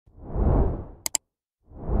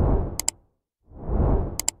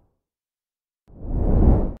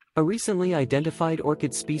A recently identified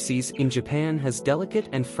orchid species in Japan has delicate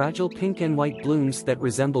and fragile pink and white blooms that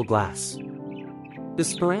resemble glass. The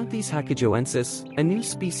Spiranthes hachijoensis, a new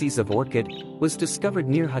species of orchid, was discovered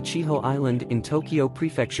near Hachijo Island in Tokyo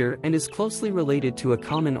Prefecture and is closely related to a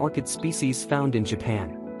common orchid species found in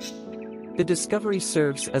Japan. The discovery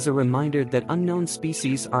serves as a reminder that unknown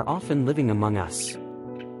species are often living among us.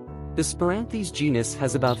 The Spiranthes genus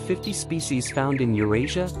has about 50 species found in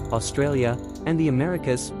Eurasia, Australia, and the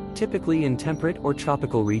Americas, typically in temperate or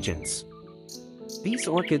tropical regions. These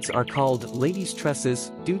orchids are called ladies'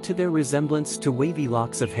 tresses due to their resemblance to wavy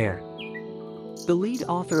locks of hair. The lead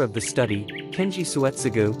author of the study, Kenji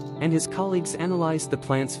Suetsugu, and his colleagues analyzed the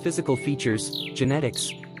plant's physical features,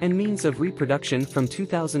 genetics, and means of reproduction from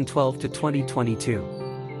 2012 to 2022.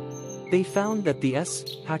 They found that the S.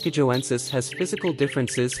 hachijoensis has physical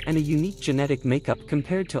differences and a unique genetic makeup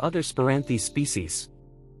compared to other Spiranthes species.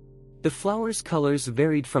 The flowers' colors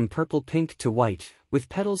varied from purple-pink to white, with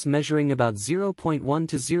petals measuring about 0.1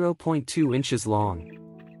 to 0.2 inches long.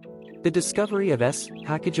 The discovery of S.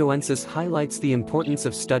 hachijoensis highlights the importance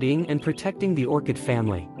of studying and protecting the orchid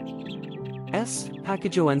family. S.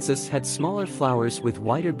 hachijoensis had smaller flowers with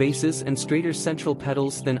wider bases and straighter central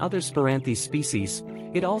petals than other Spiranthes species.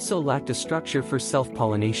 It also lacked a structure for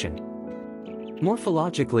self-pollination.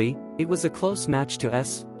 Morphologically, it was a close match to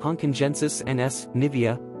S. hachijoensis and S.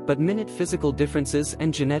 nivea, but minute physical differences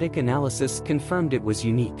and genetic analysis confirmed it was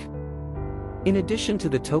unique. In addition to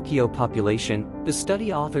the Tokyo population, the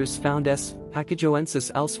study authors found S.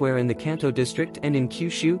 hachijoensis elsewhere in the Kanto district and in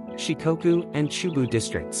Kyushu, Shikoku, and Chubu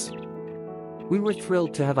districts. We were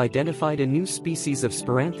thrilled to have identified a new species of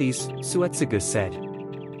Spiranthes, Suetsugu said.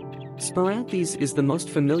 Spiranthes is the most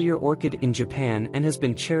familiar orchid in Japan and has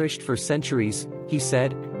been cherished for centuries, he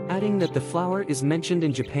said, adding that the flower is mentioned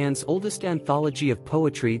in Japan's oldest anthology of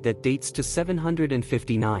poetry that dates to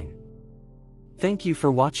 759. Thank you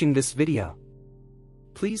for watching this video.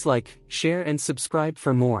 Please like, share and subscribe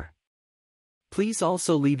for more. Please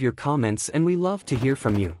also leave your comments and we love to hear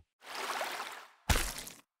from you.